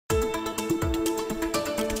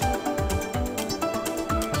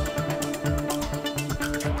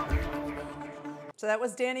that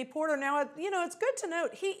was Danny Porter. Now, you know, it's good to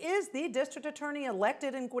note he is the district attorney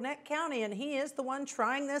elected in Gwinnett County, and he is the one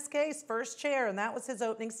trying this case, first chair, and that was his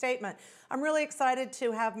opening statement. I'm really excited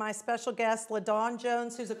to have my special guest, LaDawn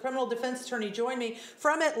Jones, who's a criminal defense attorney, join me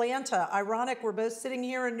from Atlanta. Ironic, we're both sitting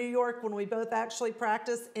here in New York when we both actually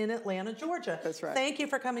practice in Atlanta, Georgia. That's right. Thank you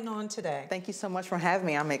for coming on today. Thank you so much for having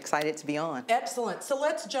me. I'm excited to be on. Excellent. So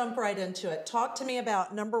let's jump right into it. Talk to me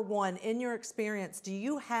about, number one, in your experience, do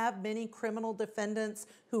you have many criminal defendants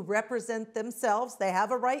who represent themselves? They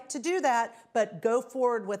have a right to do that, but go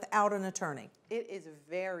forward without an attorney. It is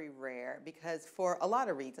very rare because for a lot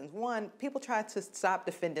of reasons. One, people try to stop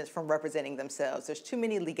defendants from representing themselves. There's too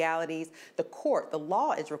many legalities. The court, the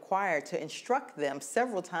law is required to instruct them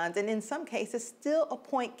several times, and in some cases still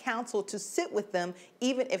appoint counsel to sit with them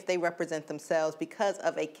even if they represent themselves. Because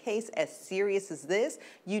of a case as serious as this,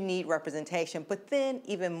 you need representation. But then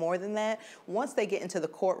even more than that, once they get into the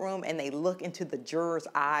courtroom and they look into the jurors'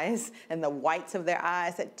 eyes and the whites of their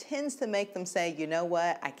eyes, it tends to make them say, you know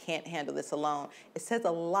what, I can't handle this alone. It says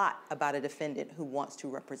a lot about a defendant who wants to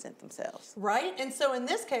represent themselves. Right, and so in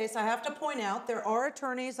this case, I have to point out there are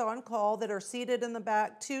attorneys on call that are seated in the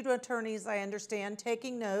back, two attorneys, I understand,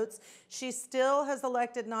 taking notes. She still has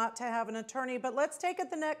elected not to have an attorney, but let's take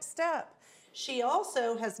it the next step. She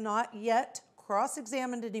also has not yet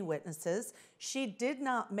cross-examined any witnesses. She did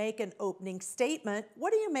not make an opening statement.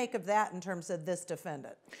 What do you make of that in terms of this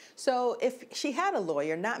defendant? So if she had a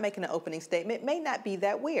lawyer not making an opening statement, it may not be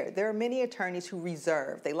that weird. There are many attorneys who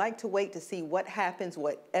reserve. They like to wait to see what happens,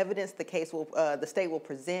 what evidence the state will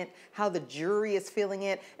present, how the jury is feeling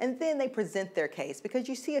it, and then they present their case. Because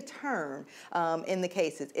you see a turn in the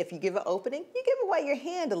cases. If you give an opening, you give away your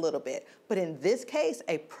hand a little bit. But in this case,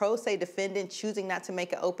 a pro se defendant choosing not to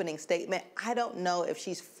make an opening statement, I don't know if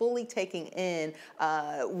she's fully taking in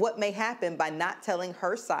what may happen by not telling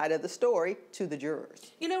her side of the story to the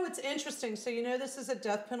jurors. You know, it's interesting. So, you know, this is a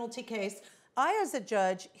death penalty case. I, as a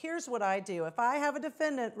judge, here's what I do. If I have a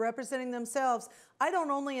defendant representing themselves, I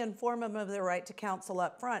don't only inform them of their right to counsel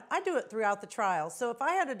up front. I do it throughout the trial. So if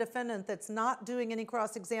I had a defendant that's not doing any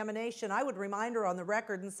cross-examination, I would remind her on the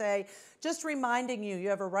record and say, just reminding you, you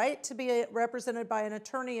have a right to be represented by an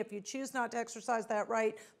attorney if you choose not to exercise that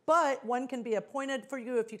right, but one can be appointed for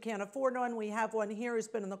you if you can't afford one. We have one here who's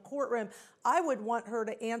been in the courtroom. I would want her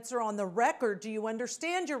to answer on the record, do you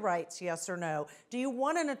understand your rights, yes or no? Do you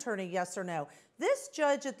want an attorney, yes or no? This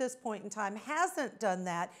judge at this point in time hasn't done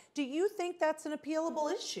that. Do you think that's an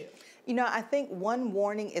appealable issue? You know, I think one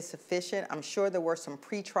warning is sufficient. I'm sure there were some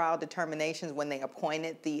pretrial determinations when they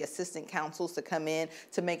appointed the assistant counsels to come in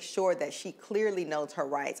to make sure that she clearly knows her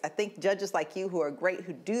rights. I think judges like you who are great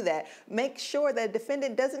who do that make sure that a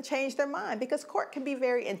defendant doesn't change their mind, because court can be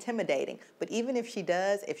very intimidating. But even if she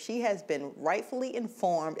does, if she has been rightfully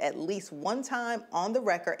informed at least one time on the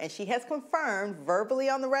record and she has confirmed verbally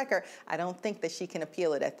on the record, I don't think that she can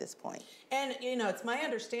appeal it at this point. And, you know, it's my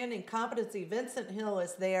understanding competency, Vincent Hill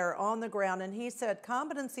is there on the ground, and he said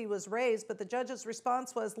competency was raised, but the judge's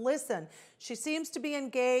response was, listen, she seems to be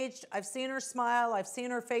engaged. I've seen her smile. I've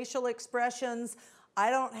seen her facial expressions. I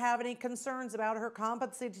don't have any concerns about her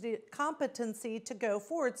competency to go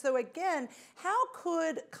forward. So again, how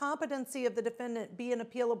could competency of the defendant be an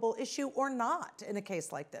appealable issue or not in a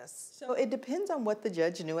case like this? So it depends on what the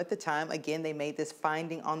judge knew at the time. Again, they made this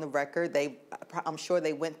finding on the record. I'm sure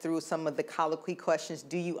they went through some of the colloquy questions.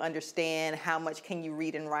 Do you understand? How much can you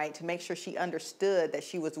read and write? To make sure she understood that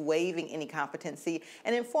she was waiving any competency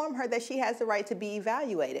and inform her that she has the right to be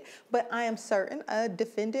evaluated. But I am certain a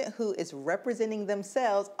defendant who is representing themselves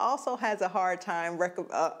also has a hard time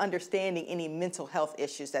understanding any mental health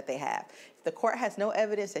issues that they have. If the court has no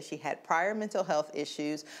evidence that she had prior mental health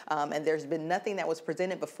issues, and there's been nothing that was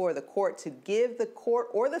presented before the court to give the court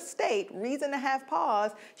or the state reason to have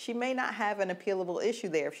pause, she may not have an appealable issue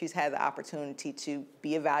there if she's had the opportunity to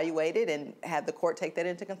be evaluated and have the court take that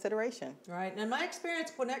into consideration. Right. And in my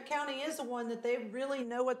experience, Gwinnett County is the one that they really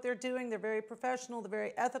know what they're doing. They're very professional. They're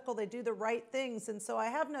very ethical. They do the right things. And so I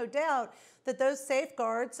have no doubt that those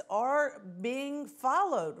safeguards are being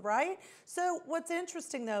followed, right? So what's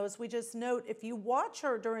interesting, though, is we just note if you watch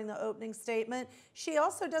her during the opening statement, she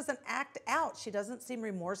also doesn't act out. She doesn't seem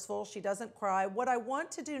remorseful. She doesn't cry. What I want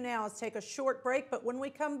to do now is take a short break, but when we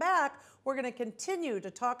come back, we're going to continue to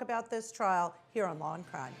talk about this trial here on Law and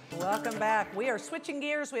Crime. Welcome back. We are switching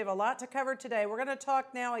gears. We have a lot to cover today. We're going to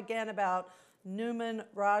talk now again about Nouman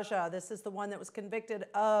Raja. This is the one that was convicted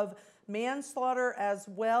of manslaughter as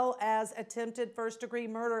well as attempted first-degree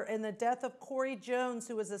murder in the death of Corey Jones,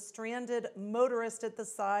 who was a stranded motorist at the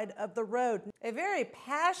side of the road. A very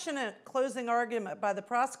passionate closing argument by the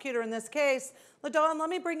prosecutor in this case. LaDawn, let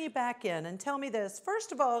me bring you back in and tell me this.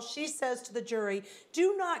 First of all, she says to the jury,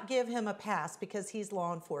 do not give him a pass because he's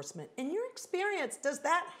law enforcement. In your experience, does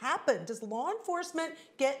that happen? Does law enforcement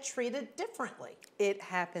get treated differently? It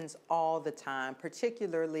happens all the time,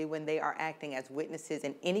 particularly when they are acting as witnesses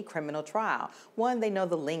in any criminal trial. One, they know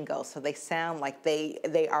the lingo, so they sound like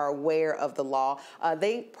they are aware of the law.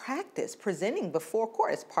 They practice presenting before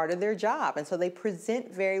court as part of their job, and so they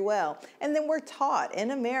present very well. And then we're taught in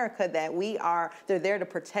America that they're there to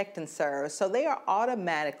protect and serve, so they are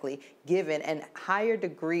automatically given a higher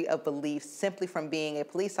degree of belief simply from being a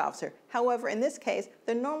police officer. However, in this case,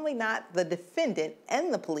 they're normally not the defendant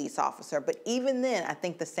and the police officer, but even then, I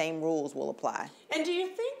think the same rules will apply. And do you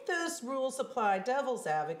think those rules apply, devil's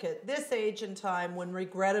advocate, this age and time when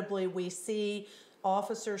regrettably we see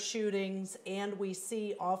officer shootings and we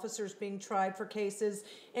see officers being tried for cases,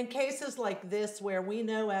 in cases like this where we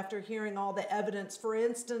know after hearing all the evidence, for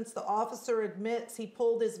instance, the officer admits he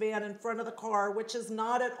pulled his van in front of the car, which is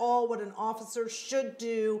not at all what an officer should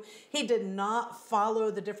do. He did not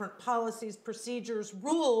follow the different policies, procedures,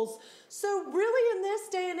 rules. So really in this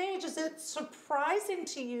day and age, is it surprising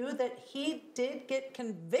to you that he did get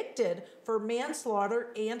convicted for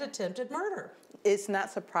manslaughter and attempted murder? It's not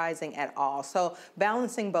surprising at all. So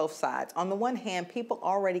balancing both sides. On the one hand, people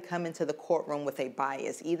already come into the courtroom with a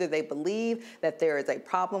bias. Either they believe that there is a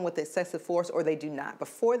problem with excessive force or they do not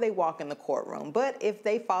before they walk in the courtroom. But if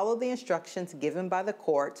they follow the instructions given by the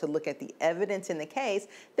court to look at the evidence in the case,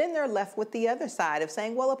 then they're left with the other side of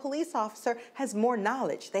saying, well, a police officer has more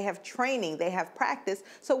knowledge. They have training, they have practice.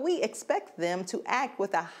 So we expect them to act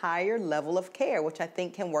with a higher level of care, which I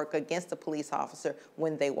think can work against a police officer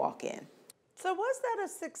when they walk in. So was that a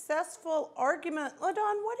successful argument?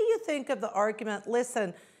 LaDawn, what do you think of the argument?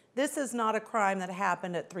 Listen, this is not a crime that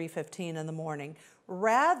happened at 3:15 in the morning.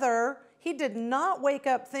 Rather, he did not wake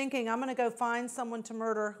up thinking, I'm going to go find someone to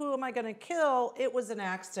murder. Who am I going to kill? It was an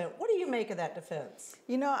accident. What do you make of that defense?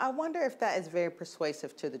 You know, I wonder if that is very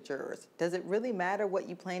persuasive to the jurors. Does it really matter what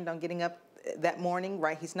you planned on getting up that morning,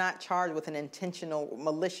 right? He's not charged with an intentional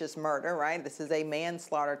malicious murder, right? This is a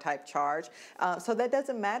manslaughter type charge. So that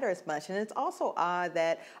doesn't matter as much. And it's also odd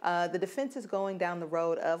that the defense is going down the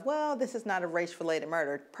road of, well, this is not a race-related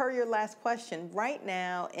murder. Per your last question, right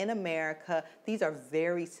now in America, these are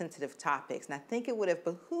very sensitive topics. And I think it would have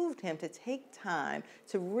behooved him to take time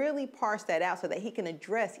to really parse that out so that he can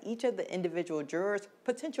address each of the individual jurors'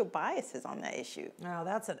 potential biases on that issue. Now,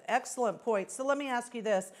 that's an excellent point. So let me ask you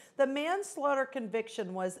this. The manslaughter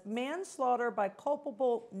conviction was manslaughter by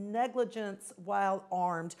culpable negligence while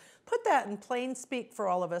armed. Put that in plain speak for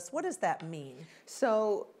all of us. What does that mean?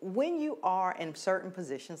 So when you are in certain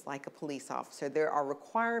positions like a police officer, there are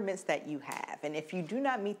requirements that you have. And if you do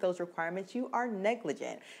not meet those requirements, you are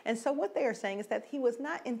negligent. And so what they are saying is that he was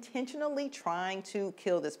not intentionally trying to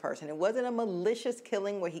kill this person. It wasn't a malicious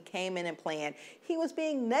killing where he came in and planned. He was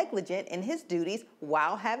being negligent in his duties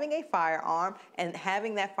while having a firearm, and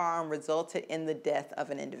having that firearm resulted in the death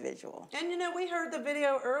of an individual. And you know, we heard the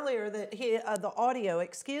video earlier that the audio,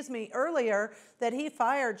 excuse me, earlier that he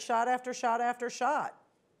fired shot after shot after shot.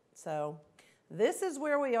 So this is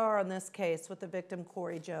where we are on this case with the victim,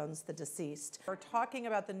 Corey Jones, the deceased. We're talking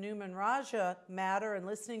about the Nouman Raja matter and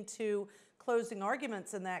listening to closing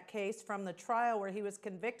arguments in that case from the trial where he was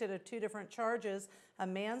convicted of 2 different charges, a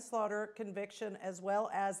manslaughter conviction as well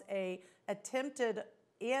as a attempted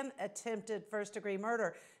first-degree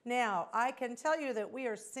murder. Now, I can tell you that we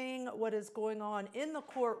are seeing what is going on in the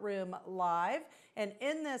courtroom live, and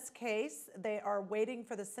in this case, they are waiting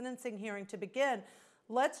for the sentencing hearing to begin.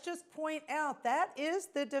 Let's just point out that is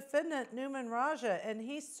the defendant, Nouman Raja, and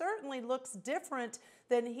he certainly looks different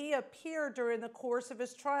than he appeared during the course of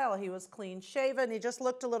his trial. He was clean-shaven. He just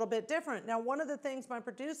looked a little bit different. Now, one of the things my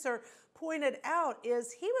producer pointed out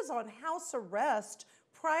is he was on house arrest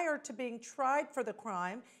prior to being tried for the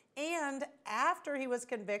crime, and after he was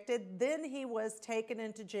convicted, then he was taken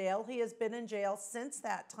into jail. He has been in jail since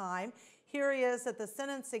that time. Here he is at the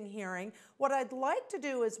sentencing hearing. What I'd like to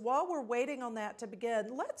do is, while we're waiting on that to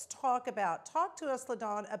begin, let's talk to us,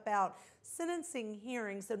 LaDawn, about sentencing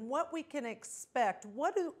hearings and what we can expect.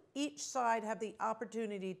 What do each side have the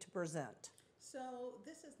opportunity to present? So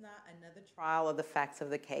this is not another trial of the facts of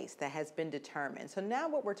the case that has been determined. So now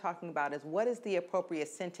what we're talking about is what is the appropriate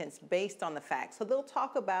sentence based on the facts. So they'll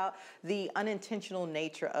talk about the unintentional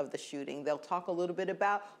nature of the shooting. They'll talk a little bit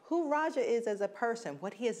about who Raja is as a person,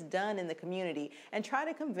 what he has done in the community, and try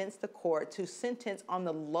to convince the court to sentence on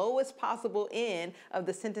the lowest possible end of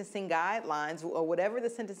the sentencing guidelines or whatever the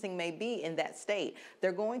sentencing may be in that state.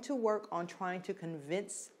 They're going to work on trying to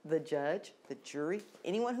convince the judge, the jury,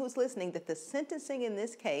 anyone who's listening, that the sentencing in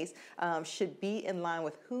this case should be in line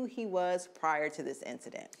with who he was prior to this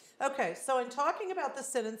incident. Okay, so in talking about the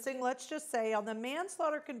sentencing, let's just say on the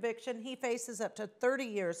manslaughter conviction, he faces up to 30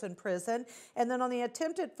 years in prison. And then on the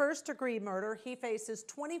attempted first-degree murder, he faces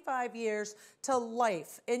 25 years to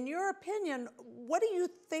life. In your opinion, what do you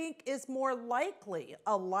think is more likely,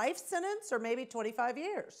 a life sentence or maybe 25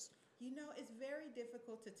 years? You know, it's very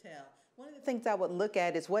difficult to tell. One of the things I would look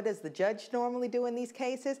at is what does the judge normally do in these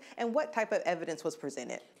cases and what type of evidence was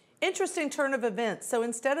presented. Interesting turn of events. So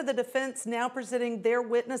instead of the defense now presenting their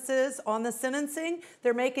witnesses on the sentencing,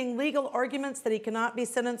 they're making legal arguments that he cannot be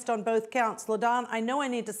sentenced on both counts. LaDawn, I know I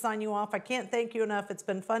need to sign you off. I can't thank you enough. It's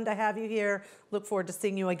been fun to have you here. Look forward to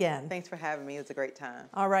seeing you again. Thanks for having me. It was a great time.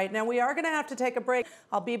 All right. Now we are going to have to take a break.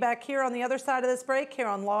 I'll be back here on the other side of this break here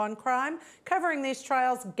on Law and Crime, covering these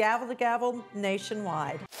trials gavel to gavel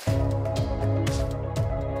nationwide.